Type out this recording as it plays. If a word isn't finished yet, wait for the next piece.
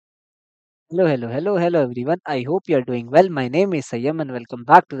Hello, everyone. I hope you are doing well. My name is Sayam and welcome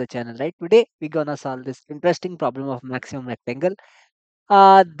back to the channel. Right today, we're gonna solve this interesting problem of maximum rectangle.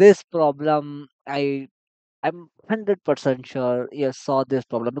 This problem, I'm 100% sure you saw this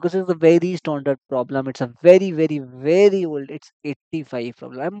problem because it's a very standard problem. It's a very old. It's 85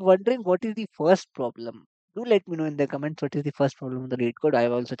 problem. I'm wondering what is the first problem. Do let me know in the comments what is the first problem in the lead code. I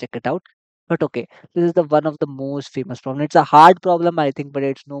will also check it out. But okay, this is the one of the most famous problem. It's a hard problem, I think, but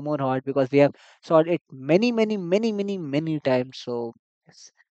it's no more hard because we have solved it many times. So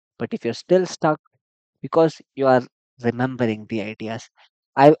yes. But if you're still stuck because you are remembering the ideas.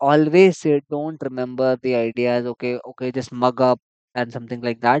 I always say don't remember the ideas. Okay, just mug up and something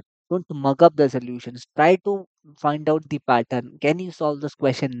like that. Don't mug up the solutions. Try to find out the pattern. Can you solve this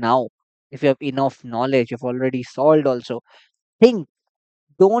question now? If you have enough knowledge, you've already solved also. Think,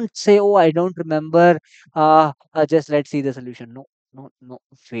 don't say, oh, I don't remember. Just let's see the solution. No.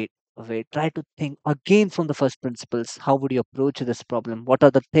 Wait. Try to think again from the first principles. How would you approach this problem? What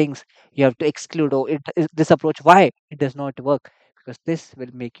are the things you have to exclude? Oh, it is this approach. Why it does not work? Because this will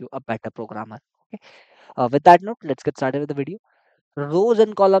make you a better programmer. Okay. With that note, let's get started with the video. Rows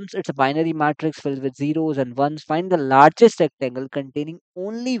and columns, it's a binary matrix filled with zeros and ones. Find the largest rectangle containing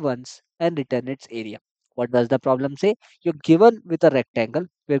only ones and return its area. What does the problem say? You're given with a rectangle.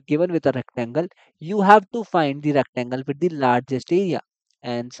 We're given with a rectangle. You have to find the rectangle with the largest area.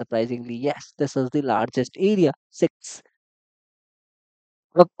 And surprisingly, yes, this is the largest area. Six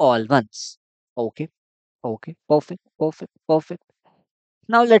of all ones. Okay, okay, perfect.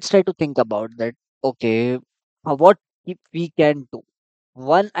 Now let's try to think about that. Okay, what if we can do?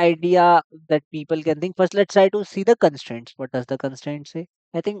 One idea that people can think. First, let's try to see the constraints. What does the constraint say?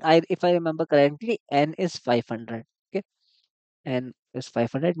 I think if I remember correctly, n is 500. Okay, n is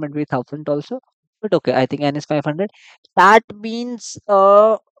 500, maybe 1000 also. But okay, I think n is 500. That means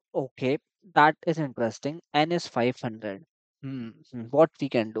okay, that is interesting. N is 500. What we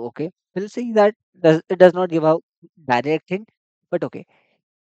can do? Okay, we'll see that it does not give out direct hint, but okay.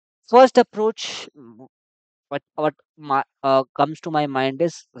 First approach, what comes to my mind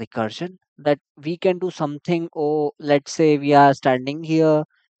is recursion, that we can do something. Oh, let's say we are standing here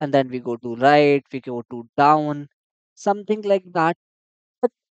and then we go to right, we go to down, something like that.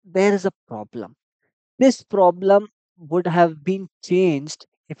 But there is a problem. This problem would have been changed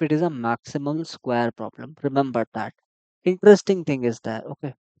if it is a maximal square problem. Remember that. Interesting thing is that,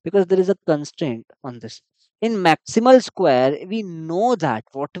 okay, because there is a constraint on this. In maximal square, we know that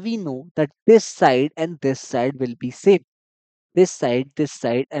what we know that this side and this side will be same. This side,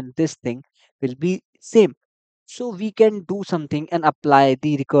 and this thing will be same. So we can do something and apply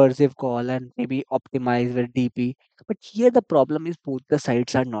the recursive call and maybe optimize with DP. But here the problem is both the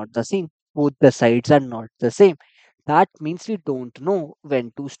sides are not the same. Both the sides are not the same. That means we don't know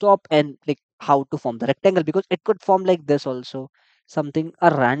when to stop and like how to form the rectangle, because it could form like this also. Something,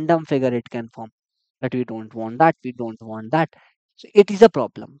 a random figure it can form. But we don't want that. We don't want that. So it is a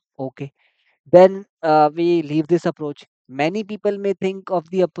problem. Okay, then we leave this approach. Many people may think of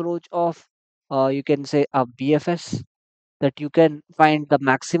the approach of, you can say, a BFS, that you can find the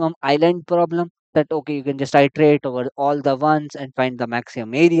maximum island problem. That okay, you can just iterate over all the ones and find the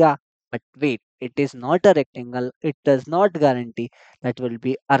maximum area. But wait, it is not a rectangle. It does not guarantee that will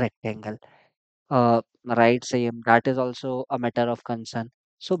be a rectangle. Right, same. That is also a matter of concern.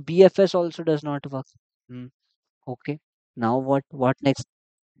 So BFS also does not work. Hmm, okay. Now what next?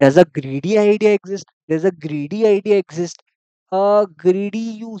 Does a greedy idea exist? Does a greedy idea exist? Greedy,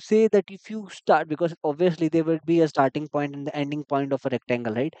 you say that if you start, because obviously there will be a starting point and the ending point of a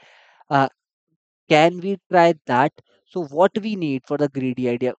rectangle, right? Uh, can we try that? So what we need for the greedy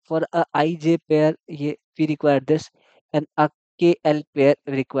idea? For a IJ pair, we require this, and a KL pair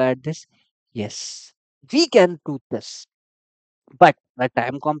we require this. Yes, we can do this, but the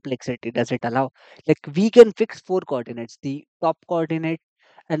time complexity does it allow? Like we can fix four coordinates: the top coordinate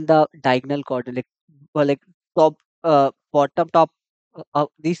and the diagonal coordinate, like top, bottom, top.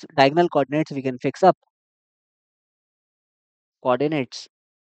 These diagonal coordinates we can fix up coordinates,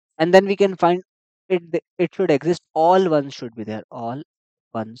 and then we can find it. It should exist. All ones should be there. All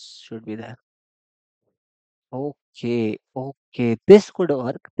ones should be there. Okay. This could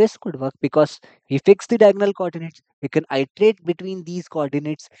work. This could work because we fix the diagonal coordinates. We can iterate between these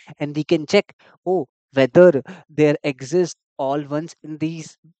coordinates and we can check, oh, whether there exist all ones in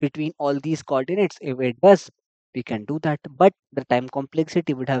these between all these coordinates. If it does, we can do that. But the time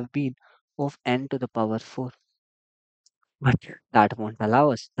complexity would have been of n to the power 4. But that won't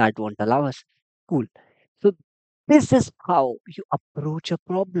allow us. That won't allow us. Cool. So this is how you approach a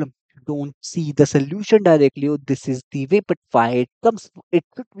problem. don't see the solution directly. Oh, this is the way, but why it comes? It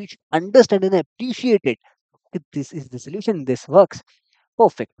should, we should understand and appreciate it. Okay, this is the solution. This works.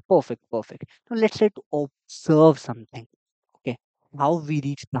 Perfect, perfect, perfect. Now let's try to observe something. Okay, how we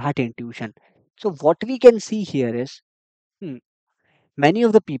reach that intuition. So what we can see here is, hmm, many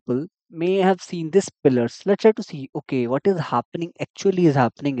of the people may have seen these pillars. Let's try to see. Okay, what is happening? Actually, is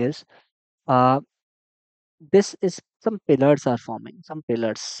happening is, uh, this is some pillars are forming. Some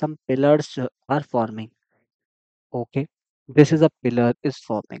pillars are forming. Okay, this is a pillar is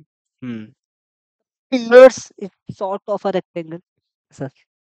forming. Hmm. Pillars is sort of a rectangle. It's a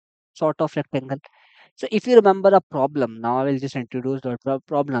sort of rectangle. So if you remember a problem, now I will just introduce the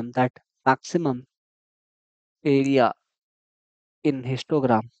problem that maximum area in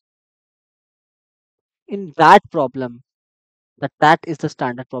histogram. In that problem, that is the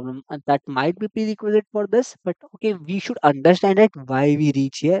standard problem, and that might be prerequisite for this. But okay, we should understand it why we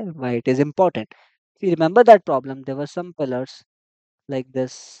reach here, why it is important. If you remember that problem, there were some pillars like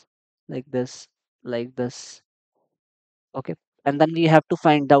this, like this, like this. Okay, and then we have to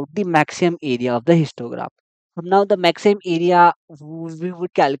find out the maximum area of the histogram. So now the maximum area we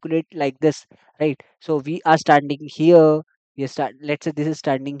would calculate like this, right? So we are standing here. We are start. Let's say this is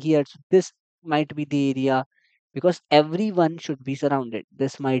standing here. So this might be the area, because everyone should be surrounded.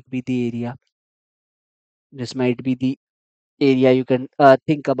 This might be the area. This might be the area you can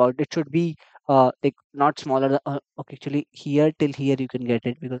think about. It should be like not smaller okay, actually here till here you can get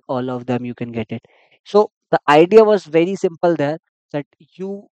it, because all of them you can get it. So the idea was very simple there, that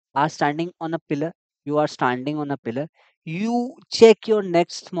you are standing on a pillar. You are standing on a pillar. You check your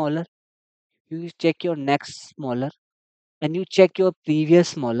next smaller. You check your next smaller, and you check your previous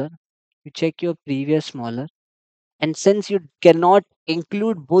smaller. You check your previous smaller, and since you cannot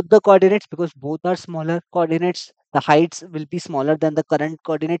include both the coordinates, because both are smaller coordinates, the heights will be smaller than the current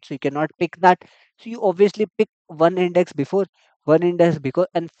coordinates, so you cannot pick that. So you obviously pick one index before,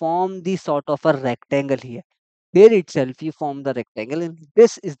 and form the sort of a rectangle here. There itself, you form the rectangle, and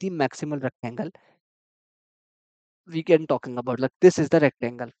this is the maximal rectangle we can talking about. Like this is the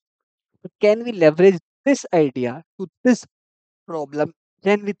rectangle. So can we leverage this idea to this problem?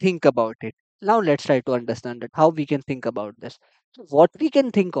 Can we think about it? Now let's try to understand it, how we can think about this. So what we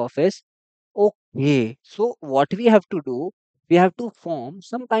can think of is, okay, so what we have to do, we have to form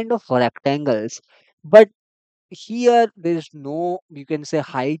some kind of rectangles. But here there is no, you can say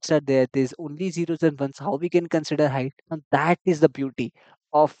heights are there, there's only zeros and ones. How we can consider height? And that is the beauty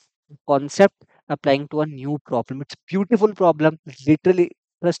of concept applying to a new problem. It's beautiful problem, literally,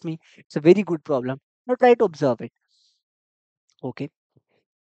 trust me, it's a very good problem. Now try to observe it. Okay,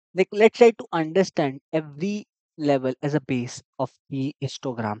 like let's try to understand every level as a base of the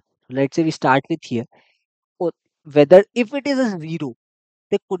histogram. So let's say we start with here. Or whether if it is a zero,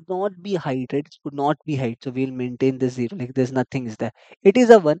 there could not be height, right? It could not be height. So we'll maintain the zero. Like there's nothing is there. It is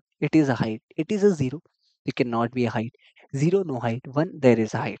a one, it is a height. It is a zero, it cannot be a height. Zero, no height. One, there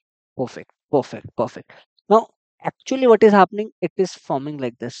is a height. Perfect, perfect, perfect. Now, actually, what is happening? It is forming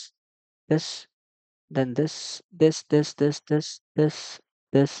like this. This, then this.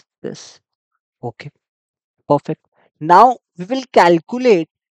 Okay, perfect. Now we will calculate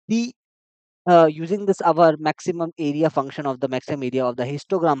the using this our maximum area function of the maximum area of the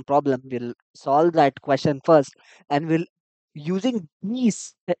histogram problem. We'll solve that question first, and we'll using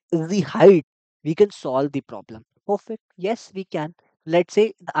these the height, we can solve the problem. Perfect. Yes, we can. Let's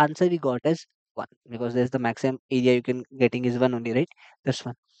say the answer we got is one, because there's the maximum area you can getting is one only, right? This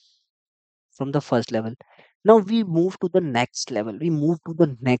one from the first level. Now we move to the next level. We move to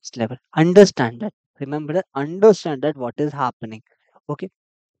the next level. Understand that. Remember that. Understand that what is happening. Okay,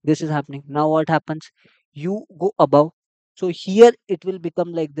 this is happening. Now what happens? You go above. So here it will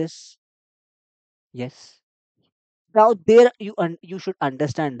become like this. Yes. Now there you should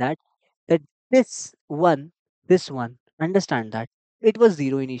understand that this one, understand that it was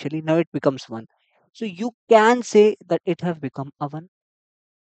zero initially. Now it becomes one. So you can say that it have become a one.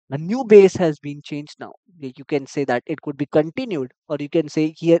 A new base has been changed now. You can say that it could be continued, or you can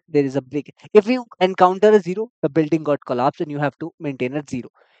say here there is a break. If you encounter a zero, the building got collapsed and you have to maintain a zero.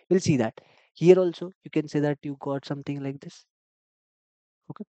 You'll see that. Here also, you can say that you got something like this.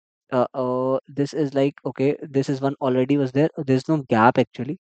 Okay. This is like, okay, this is one already was there. There's no gap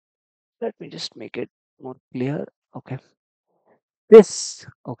actually. Let me just make it more clear. Okay. This,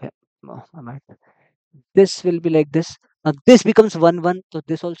 okay. I might. This will be like this. Now this becomes 1 1. So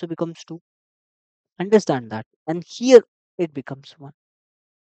this also becomes 2. Understand that. And here it becomes 1.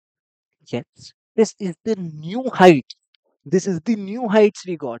 Yes. This is the new height. This is the new heights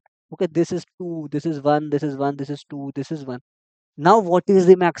we got. Okay, this is 2, this is 1, this is 1, this is 2, this is 1. Now what is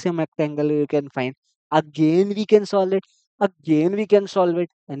the maximum rectangle you can find? Again we can solve it. Again we can solve it,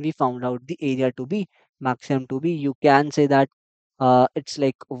 and we found out the area to be maximum to be. You can say that it's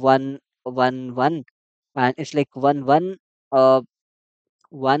like 1 1 1, and it's like 1 1 uh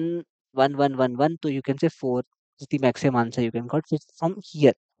 1 1 1 1 1. So you can say 4 is the maximum answer you can got from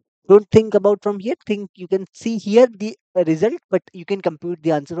here. Don't think about from here. Think you can see here the result, but you can compute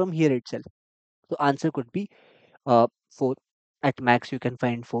the answer from here itself. So answer could be 4. At max you can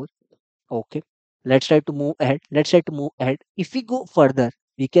find 4. Okay. Let's try to move ahead. Let's try to move ahead. If we go further,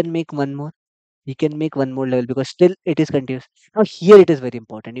 we can make one more. We can make one more level because still it is continuous. Now here it is very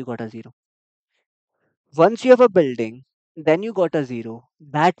important. You got a 0. Once you have a building, then you got a 0.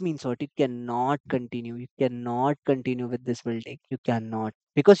 That means what? You cannot continue. You cannot continue with this building. You cannot,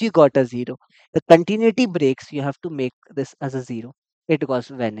 because you got a 0. The continuity breaks. You have to make this as a 0. It was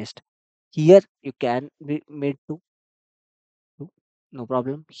vanished. Here you can be made to 2. No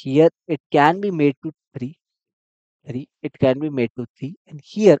problem. Here it can be made to 3. 3. It can be made to 3. And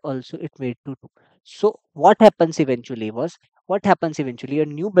here also it made to 2. So what happens eventually? Your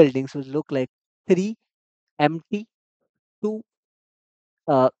new buildings will look like 3 empty, 2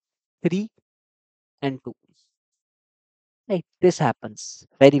 uh, 3 and 2. Right, this happens.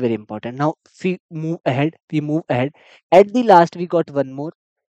 Very, very important. Now if we move ahead. At the last we got one more.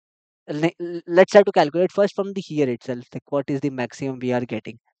 Let's try to calculate first from the here itself, like what is the maximum we are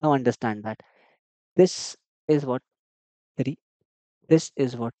getting. Now understand that this is what 3, this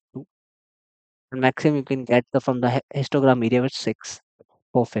is what 2, and maximum you can get the from the histogram area with 6.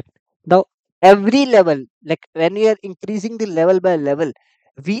 Perfect. Now, every level, like when we are increasing the level by level,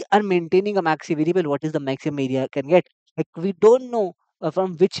 we are maintaining a maxi variable. What is the maximum area can get? Like we don't know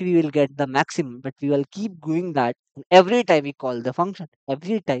from which we will get the maximum, but we will keep doing that every time we call the function.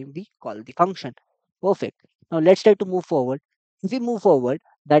 Every time we call the function. Perfect. Now let's try to move forward. If we move forward,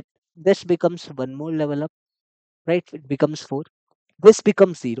 that this becomes one more level up, right? It becomes 4. This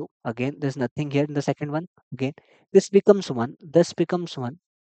becomes 0. Again, there's nothing here in the second one. Again, this becomes 1. This becomes 1.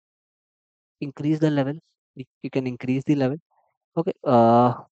 Increase the level. You can increase the level. Okay.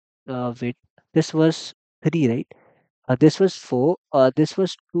 Wait. This was 3, right? This was 4. This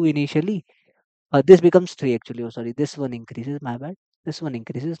was 2 initially. This becomes 3 actually. Oh, sorry. This one increases. My bad. This one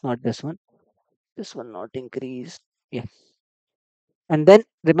increases, not this one. This one not increase. Yeah. And then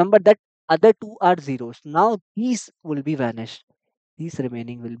remember that other two are zeros. Now these will be vanished. These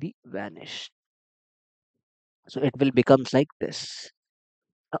remaining will be vanished. So it will becomes like this.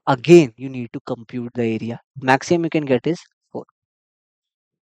 Again, you need to compute the area. Maximum you can get is 4.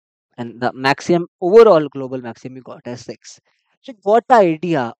 And the maximum overall global maximum you got as 6. So what the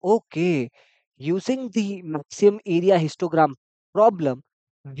idea? Okay, using the maximum area histogram problem,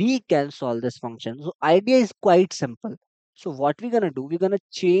 we can solve this function. So idea is quite simple. So what we're gonna do? We're gonna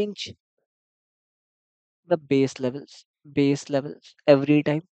change the base levels every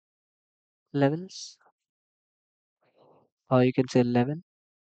time, levels, or you can say 11.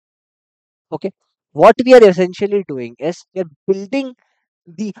 Okay, what we are essentially doing is we are building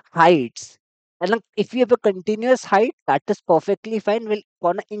the heights. And like, if you have a continuous height, that is perfectly fine. We'll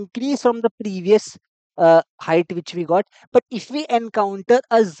gonna increase from the previous height which we got. But if we encounter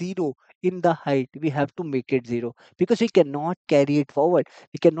a 0 in the height, we have to make it 0 because we cannot carry it forward.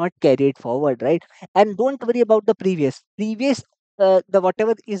 We cannot carry it forward, right? And don't worry about the previous. The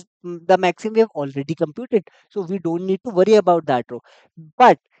whatever is the maximum we have already computed, so we don't need to worry about that row.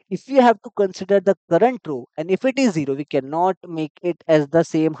 But if we have to consider the current row, and if it is 0, we cannot make it as the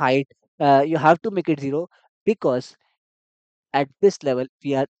same height. You have to make it 0 because at this level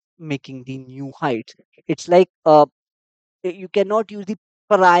we are making the new heights. It's like you cannot use the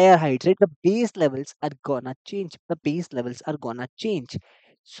prior heights, right? The base levels are gonna change. The base levels are gonna change.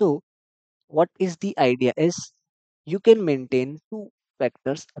 So what is the idea is you can maintain two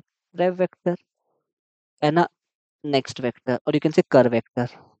vectors, a rev vector and a next vector, or you can say curve vector.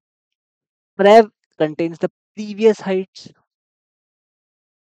 Prev contains the previous heights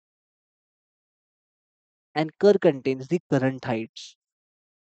and cur contains the current heights,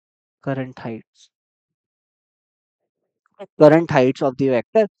 current heights of the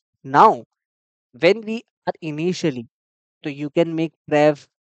vector. Now, when we are initially, so you can make prev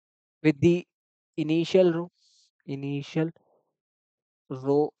with the initial initial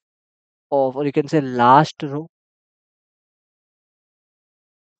row of, or you can say last row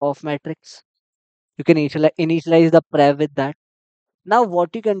of matrix. You can initialize the prev with that. Now,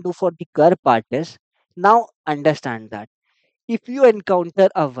 what you can do for the cur part is, now understand that if you encounter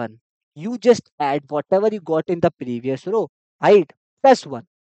a 1, you just add whatever you got in the previous row, height plus 1.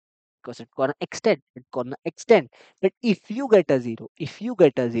 because it's gonna extend. But if you get a zero, you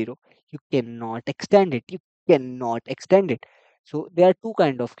cannot extend it. You cannot extend it. So there are two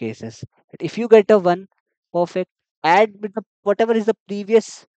kind of cases. But if you get a one, perfect. Add with the whatever is the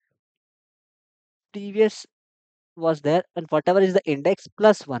previous was there, and whatever is the index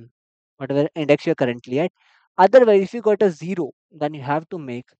plus one, whatever index you're currently at. Otherwise, if you got a zero, then you have to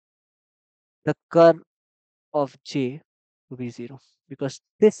make the curve of j to be 0, because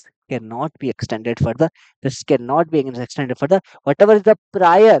this cannot be extended further. This cannot be extended further. Whatever is the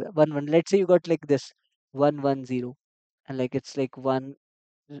prior one, let's say you got like this 1 1 0, and like it's like 0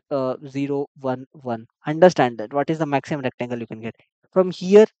 1 1. Understand that what is the maximum rectangle you can get from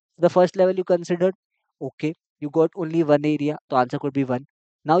here. The first level you considered, okay, you got only one area, the answer could be 1.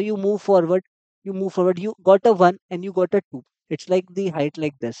 Now you got a 1 and you got a 2. It's like the height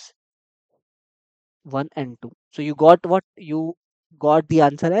like this, 1 and 2. So you got what? You got the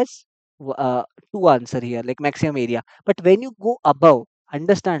answer as 2 answer here, like maximum area. But when you go above,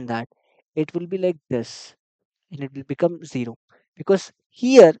 understand that it will be like this and it will become 0. Because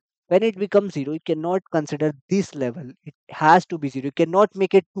here, when it becomes 0, you cannot consider this level. It has to be 0. You cannot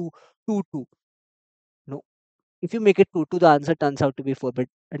make it 2, 2, 2. No. If you make it 2, 2, the answer turns out to be 4. But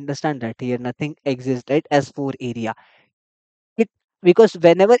understand that here nothing exists, right, as 4 area. It Because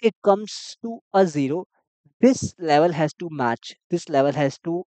whenever it comes to a 0, this level has to match, this level has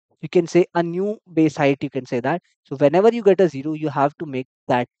to, you can say, a new base height, you can say that. So whenever you get a 0, you have to make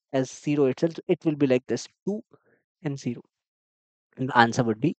that as 0 itself. So it will be like this, 2 and 0, and the answer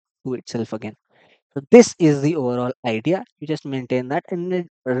would be 2 itself again. So this is the overall idea. You just maintain that, and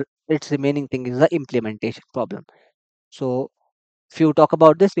its remaining thing is the implementation problem. So if you talk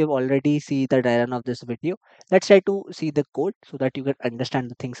about this, we have already see the diagram of this video. Let's try to see the code so that you can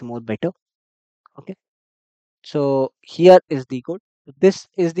understand the things more better. Okay. So here is the code. This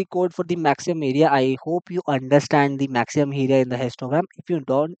is the code for the maximum area. I hope you understand the maximum area in the histogram. If you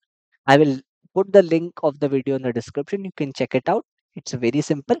don't, I will put the link of the video in the description. You can check it out. It's very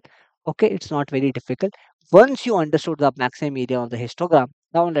simple. Okay, it's not very difficult. Once you understood the maximum area of the histogram,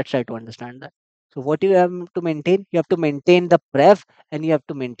 now let's try to understand that. So what you have to maintain? You have to maintain the pref and you have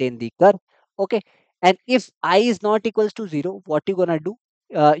to maintain the curve. Okay. And if I is not equals to 0, what you gonna do?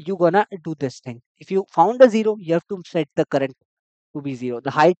 You gonna do this thing. If you found a 0, you have to set the current to be 0, the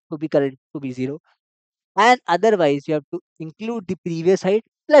height to be current to be 0, and otherwise you have to include the previous height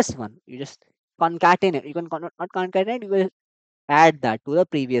plus 1. You just concatenate. You can not concatenate, you will add that to the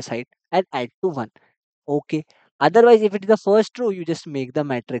previous height and add to 1. Okay. Otherwise, if it is the first row, you just make the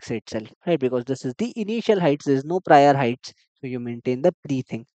matrix itself, right? Because this is the initial heights, there is no prior heights, so you maintain the pre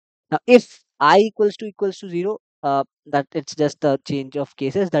thing. Now, if I equals to 0, that it's just a change of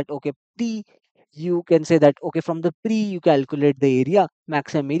cases. That okay, pre, you can say that okay, from the pre you calculate the area,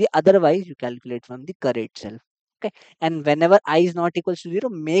 maximum area. Otherwise, you calculate from the curve itself. Okay, and whenever I is not equals to 0,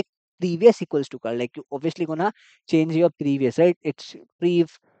 make previous equals to curve. Like you obviously gonna change your previous, right? It's pre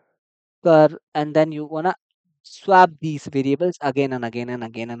curve, and then you wanna swap these variables again and again and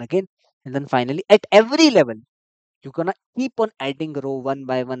again and again, and then finally at every level you're gonna keep on adding row one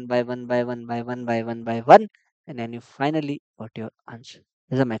by one by one by one by one by one by one, and then you finally got your answer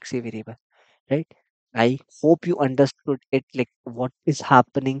as a maxi variable, right? I hope you understood it, like what is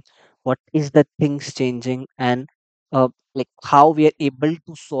happening, what is the things changing, and like how we are able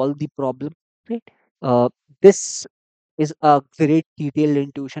to solve the problem, right? This is a great detailed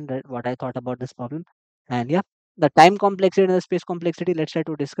intuition that what I thought about this problem. And yeah, the time complexity and the space complexity, let's try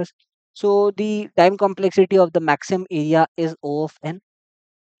to discuss. So the time complexity of the maximum area is O of n.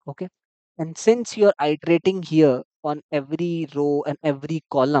 Okay. And since you're iterating here on every row and every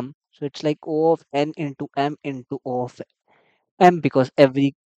column, so it's like O of n into O of m, because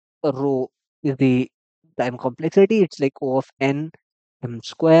every row is the time complexity. It's like O of n m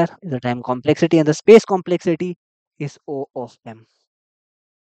square is the time complexity, and the space complexity is O of m.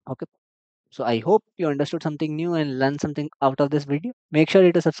 Okay. So I hope you understood something new and learned something out of this video. Make sure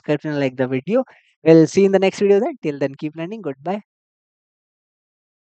you to subscribe and like the video. We'll see you in the next video then. Till then, keep learning. Goodbye.